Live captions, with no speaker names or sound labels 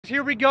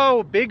here we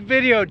go. Big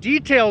video,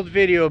 detailed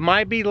video.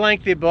 Might be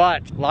lengthy,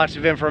 but lots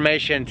of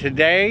information.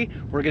 Today,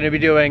 we're gonna be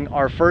doing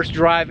our first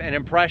drive and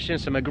impression,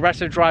 some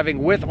aggressive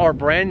driving with our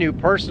brand new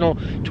personal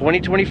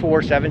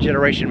 2024 7th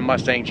generation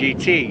Mustang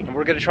GT. And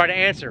we're gonna try to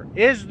answer,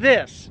 is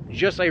this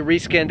just a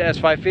reskinned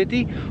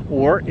S550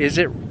 or is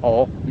it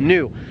all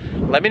new?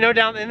 Let me know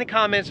down in the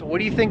comments, what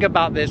do you think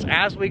about this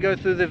as we go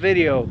through the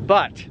video?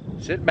 But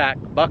sit back,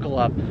 buckle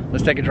up,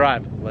 let's take a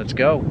drive. Let's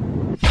go.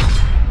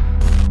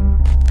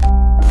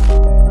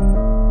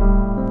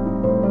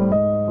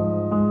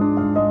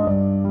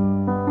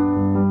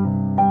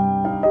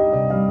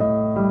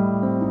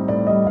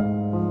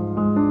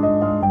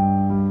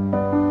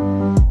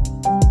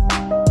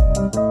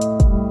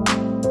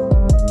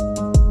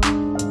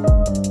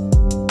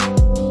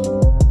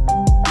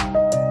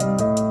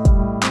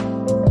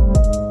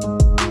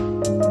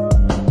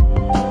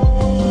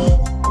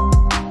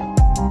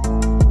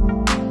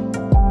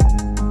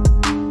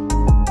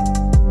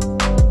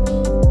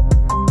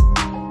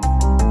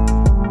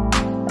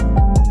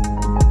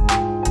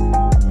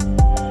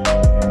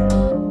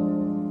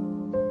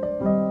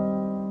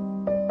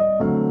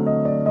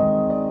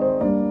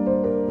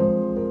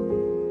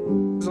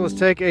 Let's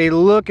take a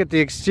look at the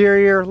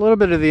exterior, a little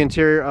bit of the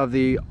interior of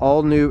the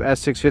all-new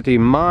S650.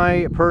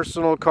 My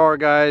personal car,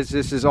 guys.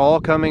 This is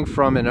all coming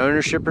from an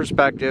ownership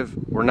perspective.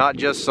 We're not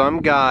just some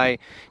guy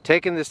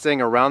taking this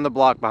thing around the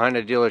block behind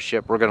a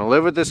dealership. We're going to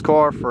live with this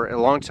car for a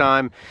long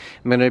time.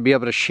 I'm going to be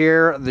able to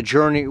share the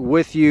journey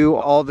with you,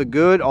 all the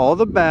good, all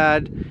the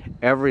bad,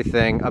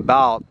 everything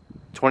about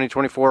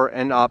 2024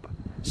 and up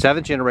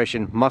 7th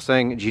generation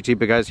Mustang GT.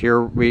 But guys,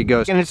 here we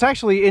go. And it's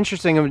actually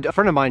interesting, a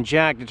friend of mine,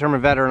 Jack,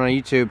 Determined Veteran on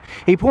YouTube,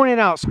 he pointed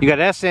out, you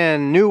got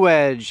SN, New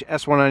Edge,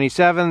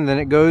 S197, then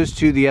it goes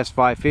to the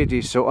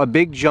S550, so a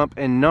big jump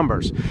in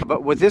numbers.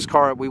 But with this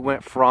car, we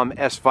went from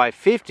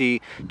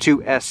S550 to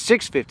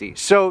S650.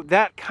 So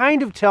that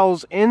kind of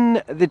tells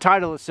in the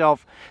title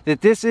itself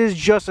that this is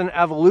just an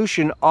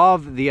evolution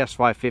of the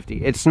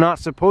S550. It's not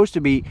supposed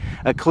to be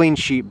a clean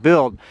sheet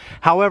build.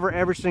 However,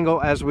 every single,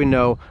 as we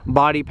know,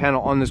 body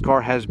panel on this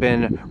car has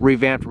been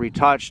revamped,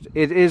 retouched.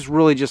 It is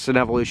really just an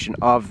evolution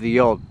of the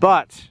old,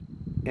 but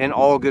in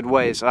all good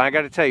ways. And I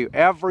got to tell you,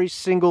 every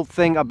single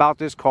thing about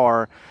this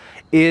car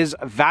is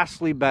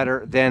vastly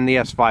better than the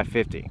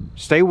S550.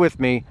 Stay with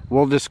me.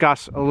 We'll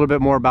discuss a little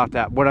bit more about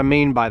that, what I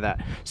mean by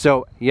that.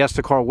 So yes,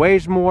 the car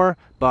weighs more,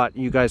 but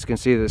you guys can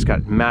see that it's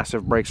got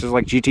massive brakes. It's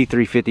like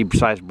GT350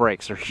 size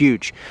brakes. They're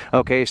huge.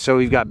 Okay, so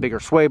you've got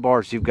bigger sway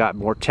bars, you've got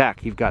more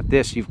tech, you've got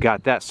this, you've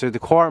got that. So the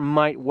car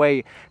might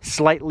weigh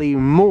slightly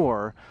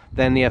more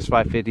than the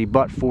S550,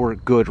 but for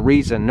good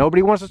reason.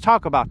 Nobody wants to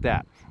talk about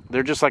that.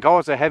 They're just like, oh,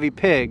 it's a heavy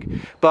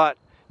pig, but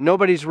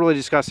nobody's really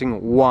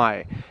discussing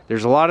why.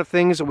 There's a lot of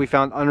things that we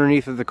found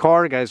underneath of the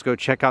car. Guys, go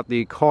check out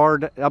the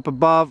card up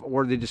above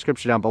or the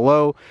description down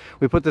below.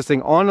 We put this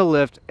thing on a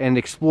lift and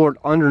explored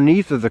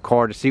underneath of the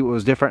car to see what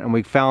was different, and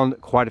we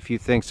found quite a few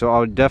things. So I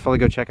would definitely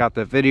go check out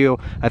that video.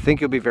 I think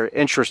you'll be very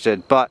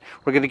interested, but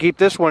we're going to keep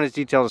this one as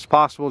detailed as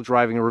possible,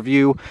 driving a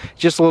review,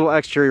 just a little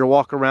exterior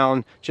walk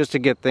around just to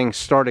get things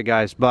started,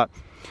 guys. But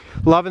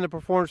loving the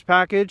performance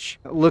package.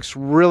 It looks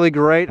really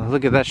great.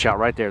 Look at that shot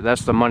right there.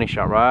 That's the money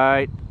shot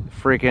right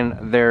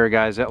freaking there,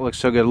 guys. That looks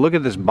so good. Look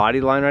at this body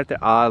line right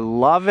there. I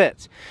love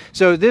it.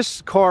 So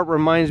this car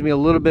reminds me a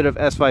little bit of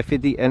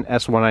S550 and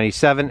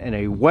S197 in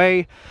a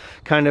way,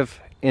 kind of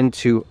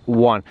into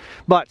one.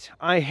 But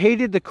I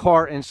hated the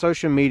car in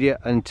social media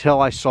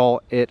until I saw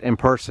it in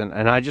person,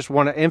 and I just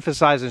want to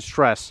emphasize and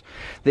stress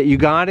that you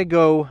got to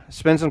go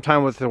spend some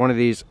time with one of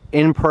these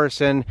in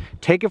person,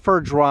 take it for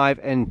a drive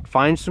and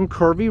find some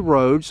curvy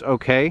roads,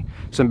 okay,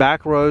 some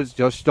back roads.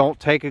 Just don't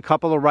take a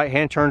couple of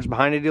right-hand turns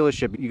behind a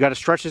dealership. You got to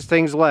stretch this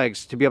thing's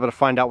legs to be able to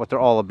find out what they're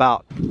all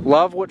about.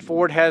 Love what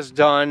Ford has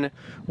done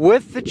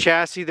with the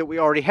chassis that we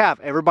already have.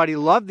 Everybody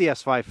loved the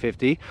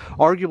S550,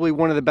 arguably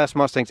one of the best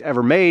Mustangs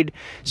ever made.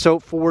 So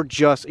Ford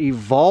just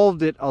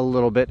evolved it a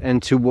little bit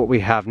into what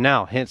we have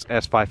now, hence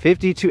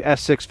S550 to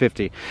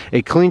S650.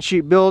 A clean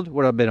sheet build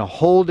would have been a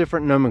whole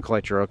different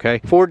nomenclature,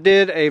 okay? Ford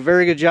did a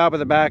very good job with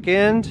the back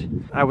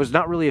end. I was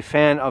not really a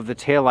fan of the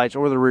taillights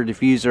or the rear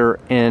diffuser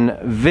in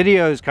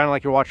videos, kind of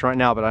like you're watching right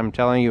now, but I'm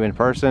telling you in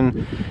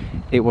person,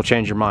 it will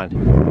change your mind.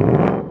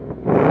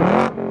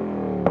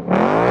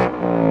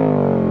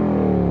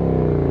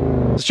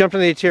 Let's jump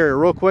into the interior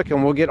real quick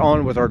and we'll get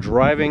on with our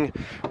driving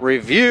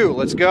review.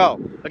 Let's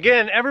go.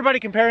 Again, everybody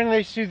comparing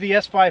these to the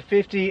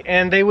S550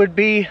 and they would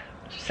be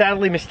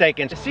sadly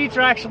mistaken. The seats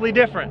are actually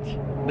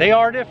different. They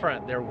are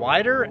different. They're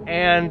wider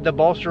and the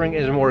bolstering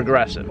is more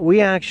aggressive.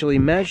 We actually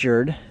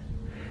measured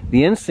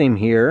the inseam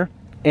here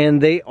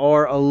and they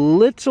are a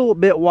little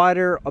bit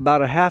wider,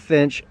 about a ½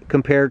 inch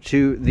compared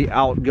to the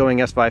outgoing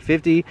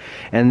S550,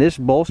 and this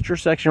bolster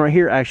section right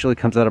here actually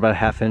comes out about a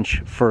 ½ inch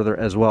further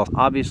as well.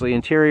 Obviously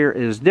interior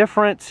is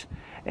different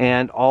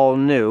and all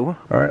new.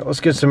 All right,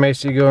 let's get some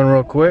AC going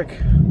real quick.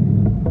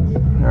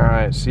 All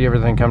right, see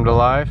everything come to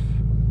life.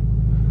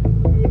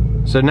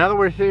 So now that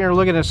we're here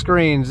looking at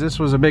screens, this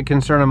was a big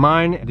concern of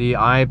mine. The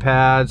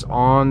iPads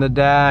on the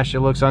dash,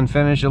 it looks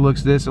unfinished, it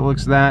looks this, it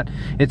looks that.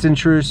 It's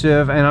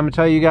intrusive, and I'm gonna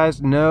tell you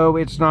guys, no,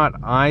 it's not.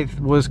 I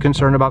was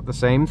concerned about the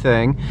same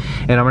thing,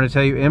 and I'm gonna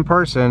tell you in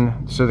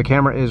person, so the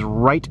camera is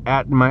right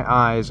at my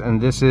eyes, and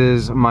this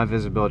is my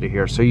visibility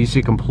here. So you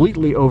see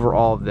completely over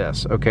all of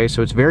this, okay?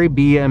 So it's very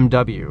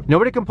BMW.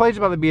 Nobody complains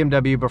about the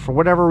BMW, but for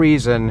whatever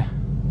reason,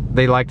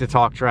 they like to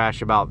talk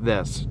trash about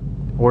this.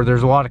 Or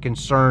there's a lot of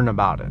concern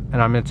about it. And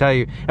I'm gonna tell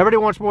you, everybody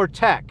wants more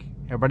tech.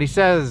 Everybody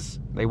says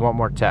they want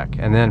more tech.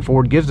 And then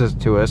Ford gives it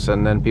to us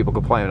and then people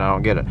complain, I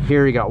don't get it.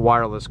 Here you got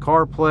wireless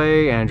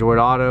CarPlay, Android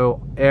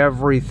Auto,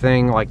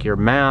 everything like your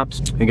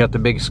maps. You got the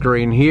big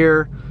screen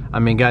here. I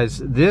mean, guys,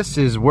 this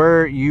is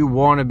where you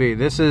wanna be.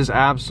 This is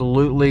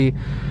absolutely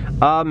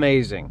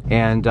amazing.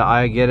 And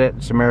I get it,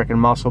 it's American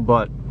muscle,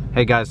 but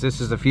hey guys, this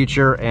is the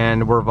future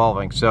and we're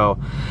evolving. So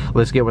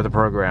let's get with the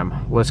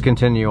program. Let's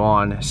continue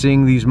on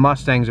seeing these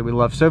Mustangs that we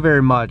love so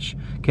very much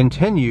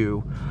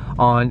continue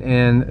on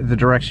in the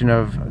direction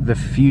of the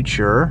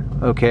future,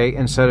 okay,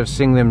 instead of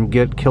seeing them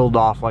get killed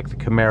off like the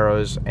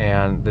Camaros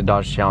and the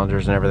Dodge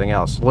Challengers and everything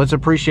else. Let's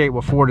appreciate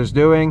what Ford is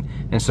doing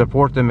and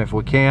support them if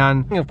we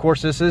can. Of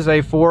course, this is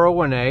a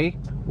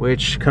 401A,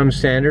 which comes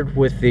standard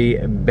with the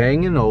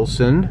Bang &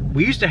 Olufsen.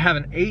 We used to have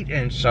an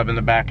 8-inch sub in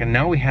the back, and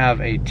now we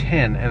have a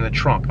 10 in the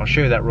trunk. I'll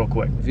show you that real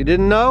quick. If you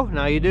didn't know,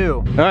 now you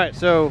do. All right,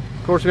 so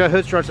of course we got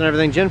hood struts and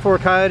everything. Gen 4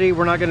 Coyote,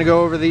 we're not gonna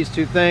go over these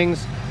two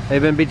things.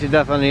 They've been beat to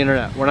death on the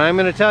internet. What I'm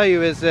gonna tell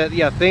you is that,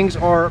 yeah, things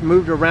are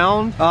moved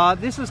around.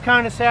 This is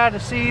kind of sad to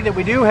see that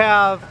we do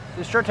have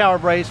the strut tower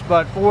brace,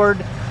 but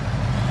Ford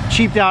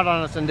cheaped out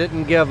on us and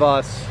didn't give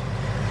us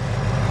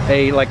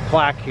a like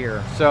plaque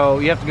here. So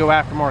you have to go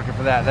aftermarket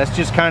for that. That's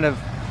just kind of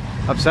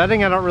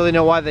upsetting. I don't really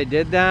know why they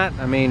did that.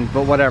 I mean,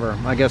 but whatever.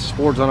 I guess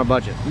Ford's on a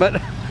budget.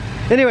 But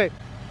anyway,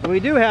 what we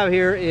do have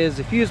here is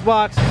a fuse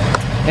box,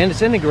 and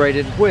it's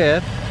integrated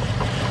with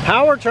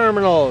power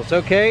terminals,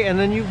 okay? And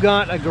then you've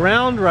got a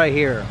ground right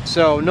here.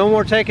 So no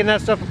more taking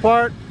that stuff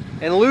apart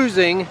and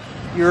losing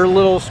your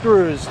little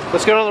screws.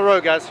 Let's get on the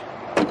road, guys.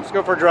 Let's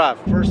go for a drive.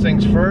 First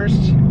things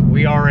first,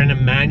 we are in a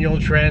manual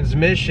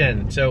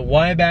transmission. So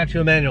why back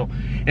to a manual?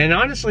 And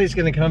honestly, it's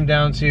gonna come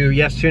down to,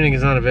 yes, tuning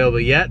is not available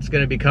yet. It's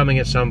gonna be coming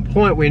at some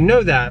point. We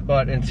know that,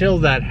 but until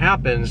that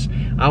happens,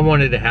 I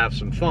wanted to have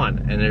some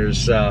fun. And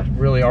there's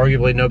really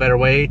arguably no better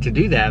way to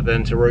do that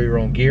than to roll your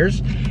own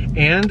gears.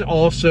 And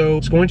also,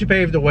 it's going to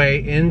pave the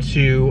way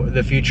into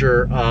the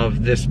future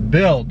of this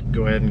build.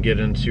 Go ahead and get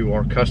into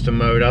our custom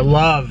mode. I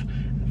love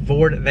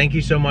Ford, thank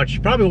you so much.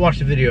 You probably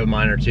watched a video of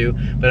mine or two,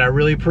 but I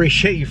really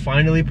appreciate you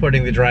finally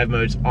putting the drive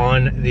modes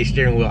on the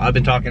steering wheel. I've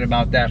been talking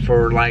about that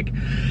for like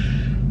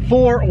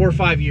 4 or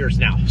 5 years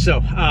now.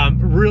 So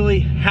really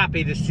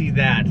happy to see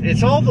that.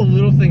 It's all the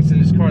little things in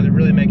this car that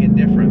really make it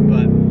different,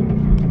 but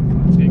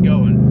let's get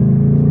going.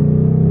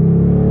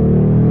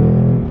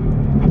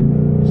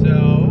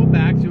 So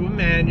back to a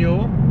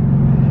manual,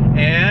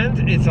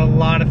 and it's a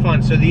lot of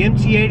fun. So the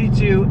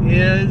MT82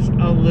 is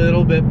a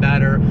little bit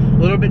better, a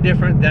little bit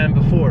different than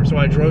before. So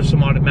I drove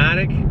some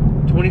automatic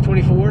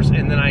 2024s,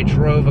 and then I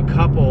drove a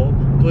couple,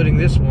 including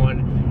this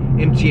one,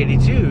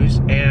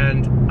 MT82s,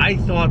 and I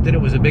thought that it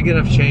was a big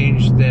enough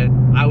change that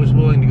I was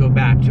willing to go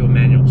back to a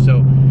manual.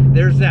 So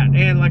there's that.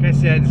 And like I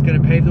said, it's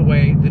going to pave the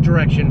way, the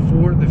direction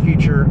for the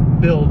future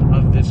build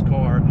of this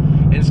car.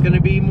 And it's going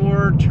to be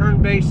more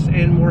turn-based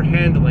and more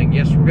handling.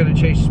 Yes, we're going to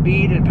chase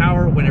speed and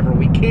power whenever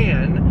we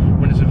can,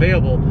 when it's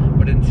available.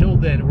 But until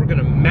then, we're going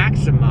to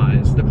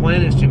maximize, the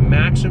plan is to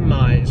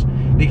maximize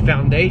the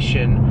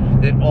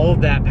foundation that all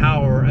of that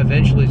power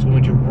eventually is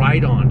going to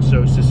ride on.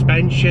 So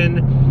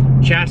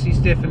suspension, chassis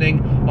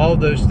stiffening, all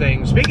those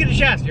things. Speaking of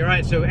chassis, all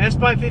right, so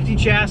S550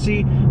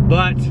 chassis,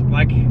 but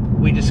like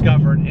we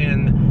discovered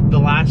in the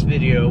last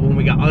video when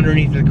we got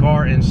underneath the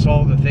car and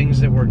saw the things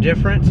that were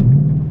different,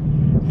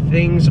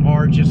 things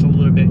are just a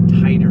little bit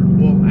tighter.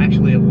 Well,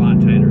 actually a lot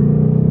tighter.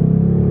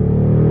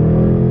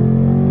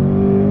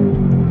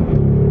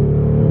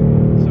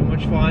 So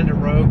much fun to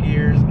row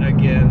gears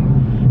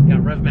again.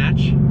 Got rev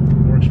match,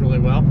 works really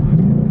well.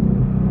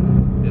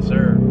 Yes,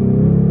 sir.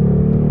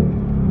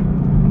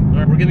 All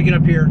right, we're gonna get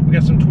up here. We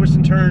got some twists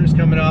and turns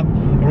coming up,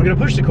 and we're gonna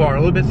push the car a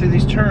little bit through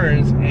these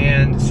turns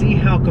and see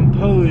how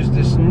composed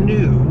this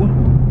new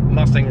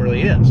Mustang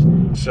really is.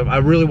 So I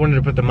really wanted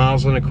to put the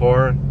miles on the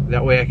car,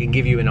 that way I can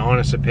give you an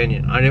honest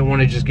opinion. I didn't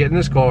want to just get in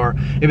this car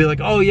and be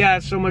like, oh yeah,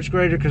 it's so much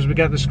greater because we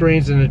got the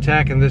screens and the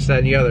tech and this, that,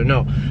 and the other.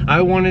 No,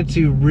 I wanted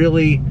to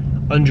really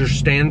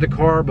understand the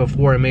car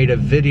before I made a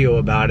video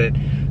about it.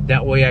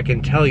 That way I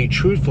can tell you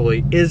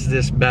truthfully, is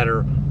this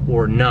better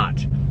or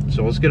not?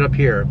 So let's get up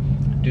here,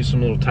 do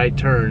some little tight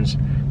turns,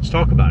 let's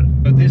talk about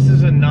it. But this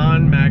is a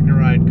non-Magna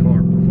Ride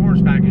car.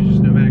 Performance package is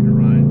no Magna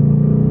Ride.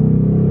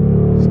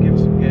 Let's give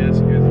some gas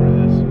and go through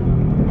this.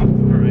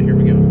 All right, here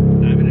we go,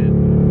 diving in.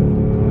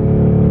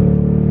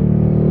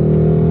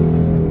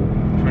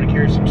 Trying to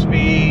carry some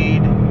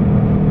speed.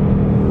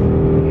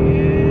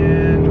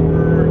 And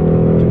we're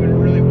doing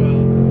really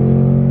well.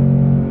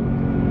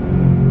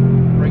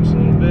 Brakes a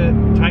little bit,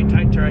 tight,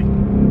 tight, tight.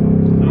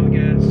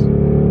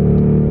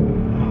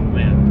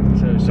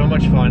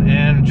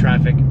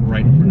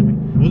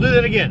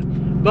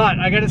 again. But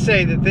I gotta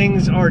say that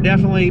things are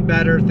definitely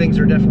better. Things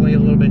are definitely a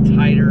little bit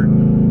tighter.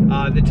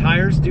 The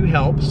tires do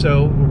help,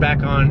 so we're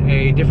back on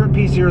a different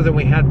piece here than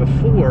we had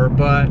before,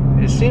 but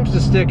it seems to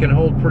stick and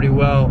hold pretty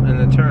well in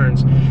the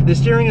turns. The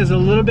steering is a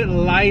little bit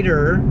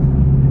lighter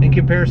in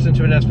comparison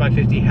to an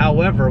S550.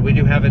 However, we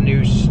do have a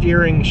new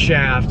steering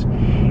shaft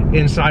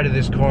inside of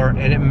this car,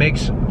 and it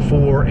makes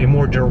for a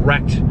more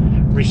direct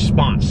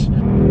response. Hang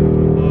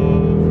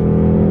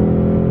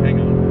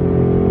on.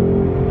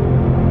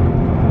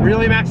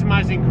 Really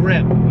maximizing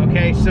grip.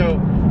 Okay,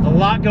 so a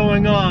lot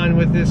going on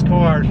with this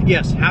car.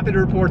 Yes, happy to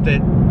report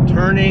that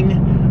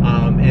turning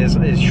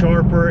is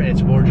sharper,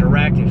 it's more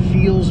direct, it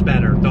feels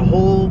better. The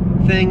whole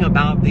thing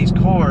about these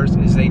cars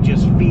is they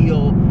just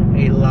feel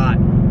a lot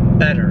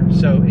better.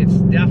 So it's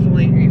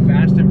definitely a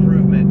vast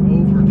improvement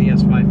over the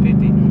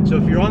S550. So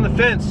if you're on the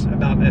fence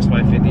about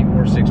S550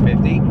 or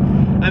 650,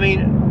 I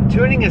mean,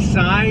 tuning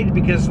aside,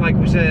 because like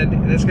we said,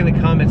 that's going to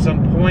come at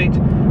some point,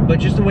 but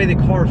just the way the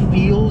car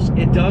feels,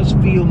 it does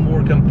feel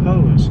more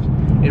composed.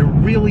 It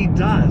really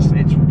does.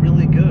 It's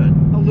really good.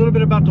 A little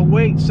bit about the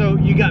weight. So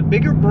you got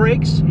bigger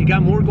brakes, you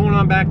got more going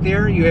on back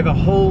there, you have a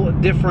whole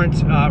different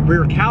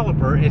rear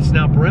caliper. It's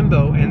now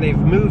Brembo, and they've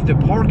moved the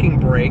parking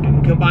brake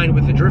combined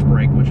with the drift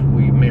brake, which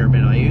we may or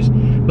may not use,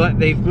 but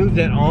they've moved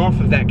that off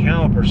of that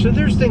caliper. So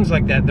there's things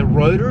like that. The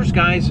rotors,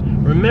 guys,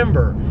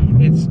 remember,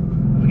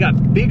 we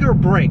got bigger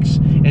brakes,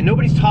 and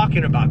nobody's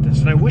talking about this,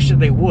 and I wish that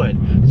they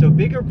would. So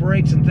bigger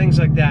brakes and things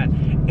like that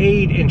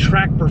aid in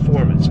track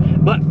performance.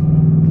 But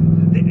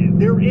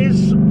there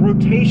is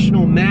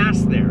rotational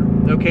mass there,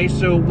 okay?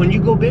 So when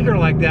you go bigger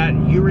like that,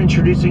 you're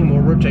introducing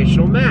more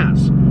rotational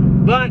mass.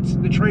 But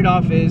the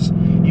trade-off is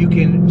you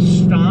can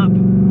stop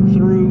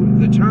through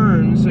the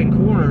turns and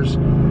corners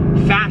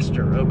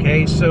faster,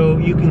 okay? So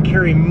you can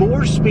carry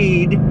more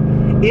speed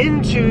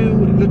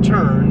into the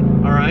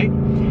turn, all right,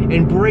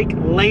 and brake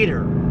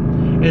later,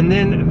 and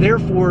then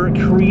therefore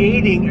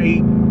creating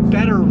a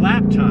better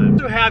lap time.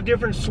 We have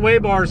different sway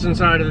bars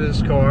inside of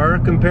this car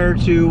compared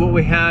to what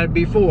we had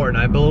before, and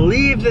I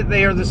believe that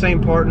they are the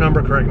same part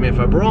number, correct me if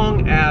I'm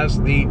wrong,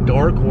 as the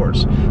Dark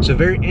Horse. So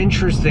very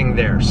interesting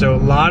there. So a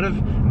lot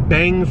of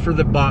bang for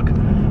the buck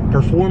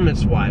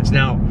performance wise.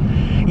 Now,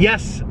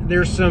 yes,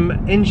 there's some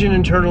engine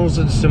internals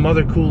and some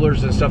other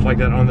coolers and stuff like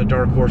that on the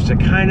Dark Horse that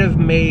kind of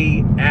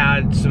may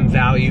add some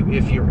value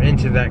if you're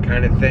into that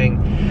kind of thing.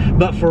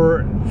 But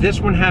for this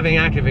one having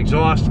active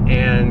exhaust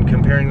and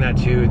comparing that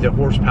to the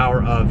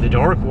horsepower of the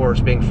Dark Horse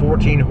being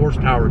 14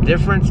 horsepower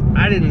difference,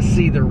 I didn't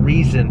see the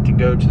reason to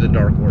go to the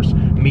Dark Horse,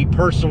 me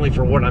personally,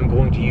 for what I'm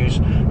going to use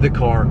the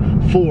car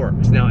for.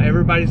 Now,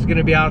 everybody's going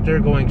to be out there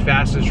going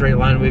fast in a straight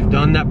line. We've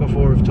done that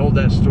before, we've told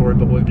that story,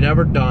 but what we've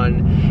never done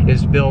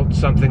is built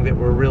something that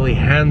will really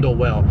handle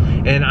well.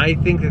 And I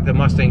think that the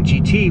Mustang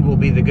GT will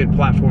be the good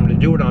platform to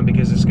do it on,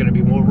 because it's going to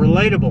be more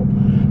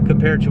relatable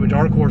compared to a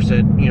Dark Horse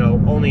that, you know,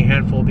 only a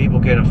handful of people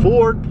can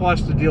afford,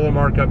 plus the dealer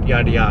markup,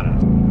 yada yada.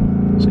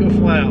 Let's go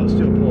flat out, let's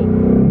do a pull.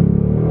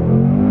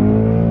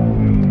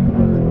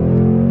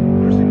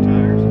 Reversing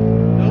tires.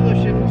 No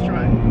lift shift, let's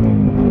try it.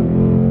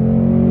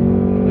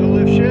 No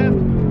lift shift.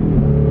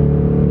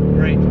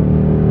 Great.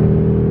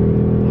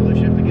 No lift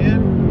shift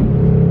again.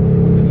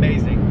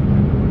 Amazing.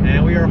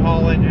 And we are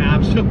hauling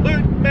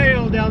absolute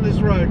mail down this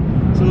road.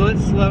 So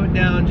let's slow it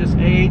down just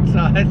a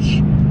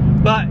touch.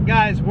 But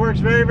guys, works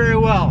very, very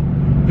well.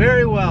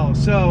 Very well.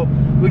 So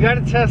we got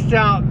to test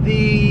out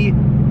the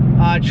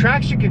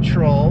traction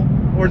control,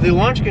 or the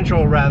launch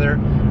control rather.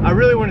 I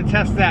really want to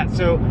test that.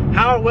 So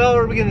how well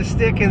are we going to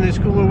stick in this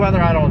cooler weather?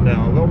 I don't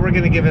know. But we're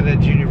going to give it a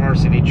junior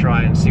varsity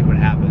try and see what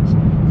happens. So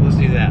let's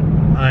do that.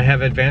 I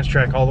have advanced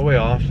track all the way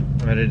off.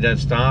 I'm at a dead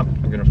stop.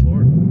 I'm going to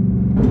floor it.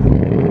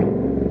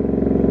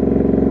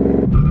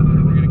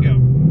 We're going to go.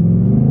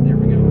 There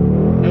we go.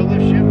 No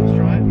lift shift. Let's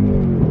try it.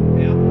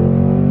 Yeah.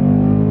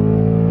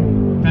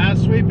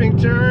 Fast sweeping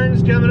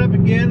turns coming up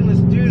again.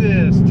 Let's do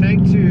this.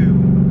 Take two.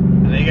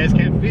 I know you guys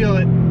can't feel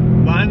it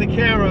behind the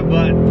camera,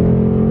 but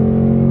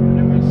we're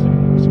doing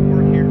some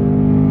work here.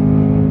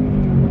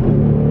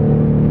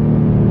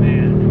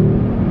 Man,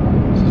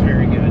 this is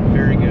very good,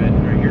 very good.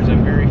 All right, here's a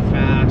very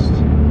fast,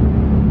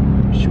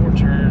 short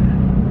turn.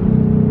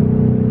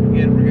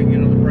 Again, we're gonna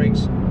get on the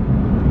brakes.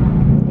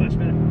 Last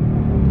minute.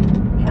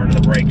 Hard on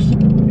the brakes.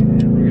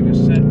 And we're gonna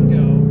set and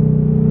go.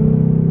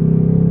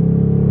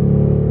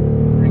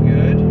 Very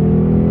good.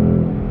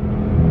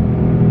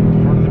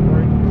 Hard on the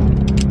brake.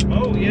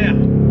 Oh yeah.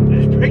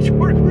 Brakes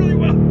work really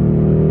well.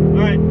 All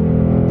right.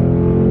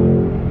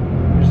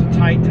 There's a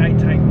tight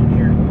one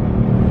here.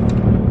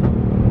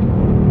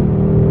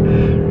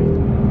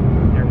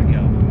 There we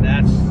go.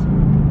 That's...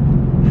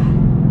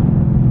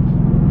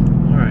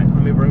 All right,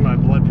 let me bring my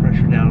blood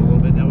pressure down a little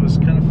bit. That was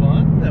kind of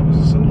fun. That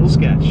was a little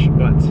sketch,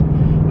 but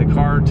the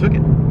car took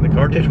it. The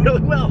car did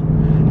really well.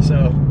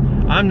 So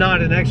I'm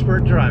not an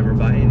expert driver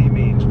by any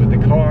means, but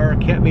the car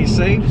kept me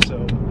safe,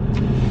 so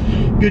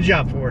Good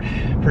job, Ford.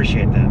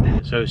 Appreciate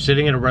that. So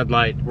sitting at a red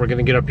light, we're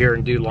gonna get up here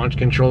and do launch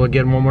control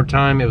again one more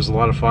time. It was a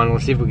lot of fun.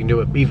 Let's see if we can do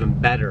it even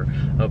better.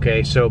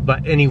 Okay, so,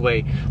 but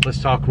anyway, let's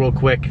talk real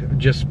quick,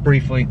 just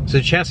briefly. So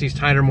the chassis is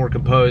tighter, more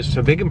composed.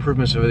 So big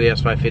improvements over the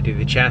S550.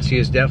 The chassis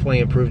is definitely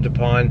improved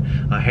upon.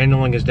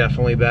 Handling is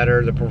definitely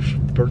better.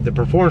 The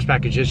performance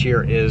package this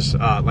year is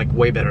like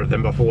way better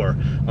than before,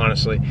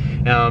 honestly.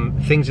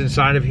 Things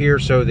inside of here,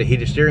 so the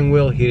heated steering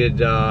wheel,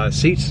 heated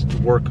seats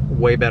work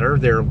way better.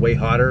 They're way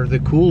hotter. The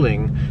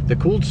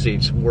cooled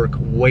seats work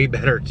way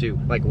better too,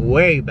 like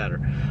way better.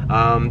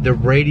 The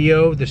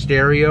radio, the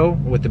stereo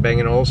with the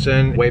Bang &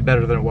 Olufsen, way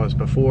better than it was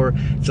before.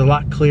 It's a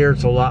lot clearer,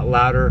 it's a lot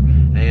louder,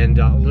 and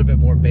a little bit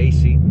more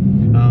bassy.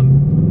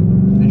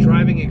 The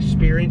driving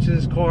experience of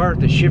this car,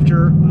 the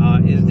shifter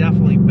is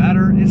definitely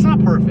better. It's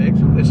not perfect.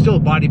 It's still a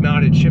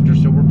body-mounted shifter,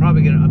 so we're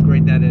probably going to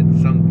upgrade that at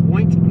some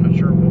point. I'm not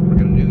sure what we're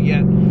going to do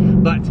yet,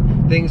 but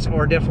things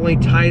are definitely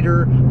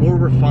tighter, more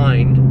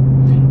refined,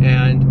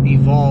 and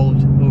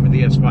evolved over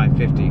the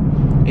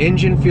S550.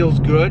 Engine feels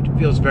good,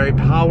 feels very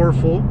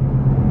powerful.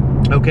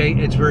 Okay,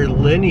 it's very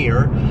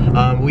linear.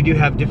 We do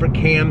have different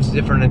cams,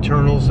 different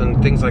internals,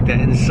 and things like that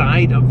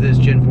inside of this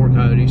Gen 4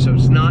 Coyote, so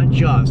it's not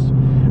just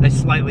a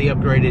slightly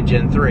upgraded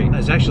Gen 3.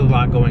 There's actually a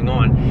lot going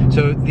on.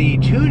 So the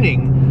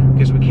tuning,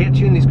 because we can't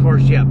tune these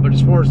cars yet, but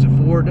as far as the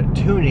Ford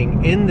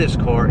tuning in this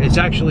car, it's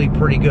actually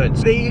pretty good.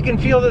 So you can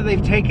feel that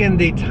they've taken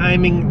the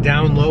timing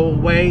down low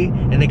away,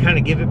 and they kind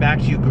of give it back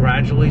to you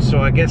gradually. So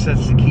I guess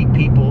that's to keep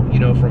people, you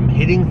know, from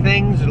hitting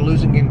things and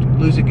losing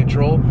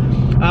control.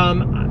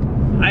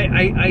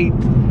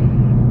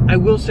 I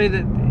will say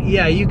that,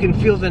 yeah, you can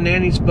feel the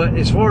nannies, but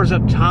as far as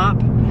up top,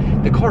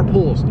 the car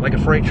pulls like a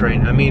freight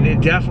train. I mean,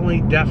 it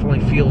definitely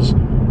feels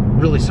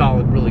really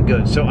solid, really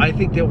good. So I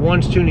think that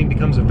once tuning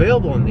becomes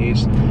available in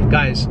these,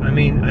 guys, I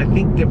mean, I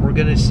think that we're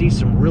gonna see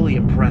some really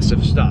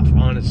impressive stuff,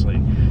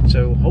 honestly.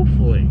 So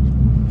hopefully,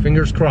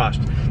 fingers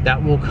crossed,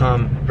 that will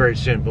come very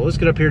soon. But let's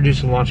get up here and do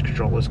some launch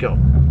control. Let's go.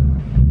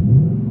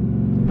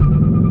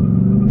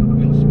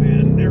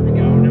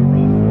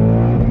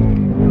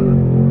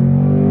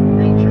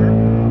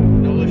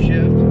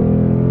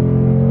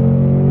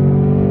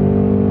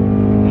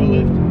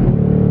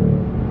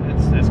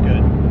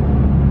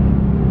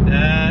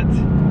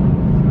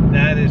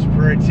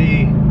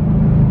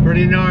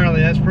 Pretty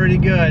gnarly, that's pretty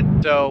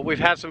good. So we've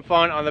had some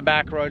fun on the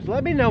back roads.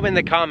 Let me know in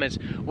the comments,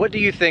 what do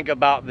you think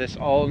about this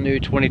all new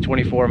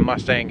 2024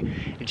 Mustang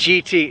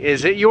GT?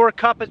 Is it your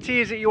cup of tea?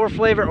 Is it your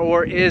flavor,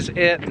 or is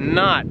it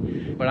not?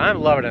 But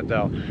I'm loving it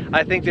though.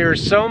 I think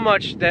there's so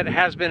much that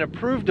has been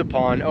improved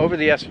upon over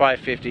the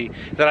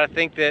S550 that I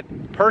think that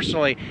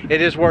personally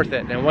it is worth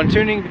it. And when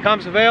tuning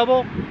becomes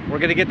available, we're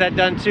gonna get that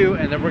done too,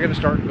 and then we're gonna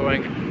start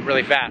going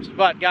really fast.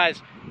 But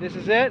guys, this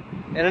is it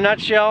in a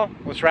nutshell.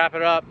 Let's wrap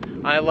it up.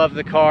 I love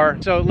the car.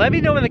 So let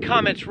me know in the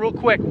comments real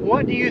quick,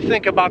 what do you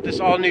think about this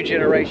all new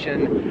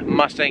generation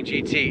Mustang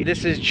GT?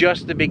 This is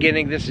just the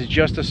beginning. This is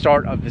just the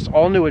start of this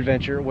all new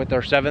adventure with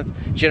our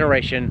 7th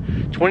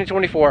generation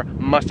 2024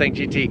 Mustang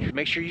GT.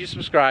 Make sure you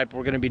subscribe.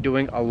 We're gonna be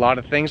doing a lot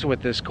of things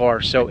with this car.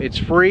 So it's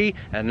free,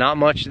 and not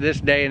much this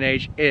day and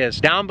age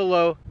is. Down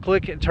below,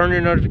 click and turn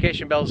your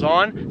notification bells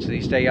on so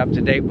you stay up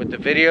to date with the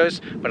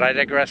videos. But I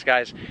digress,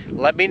 guys.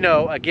 Let me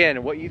know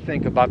again what you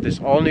think about this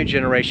all new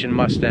generation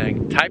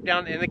Mustang. Type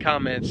down in the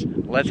comments.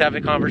 Let's have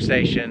a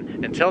conversation.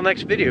 Until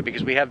next video,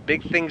 because we have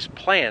big things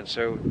planned,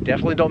 so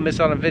definitely don't miss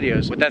out on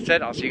videos. With that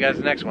said, I'll see you guys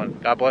in the next one.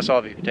 God bless all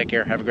of you. Take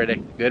care. Have a great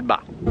day.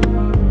 Goodbye.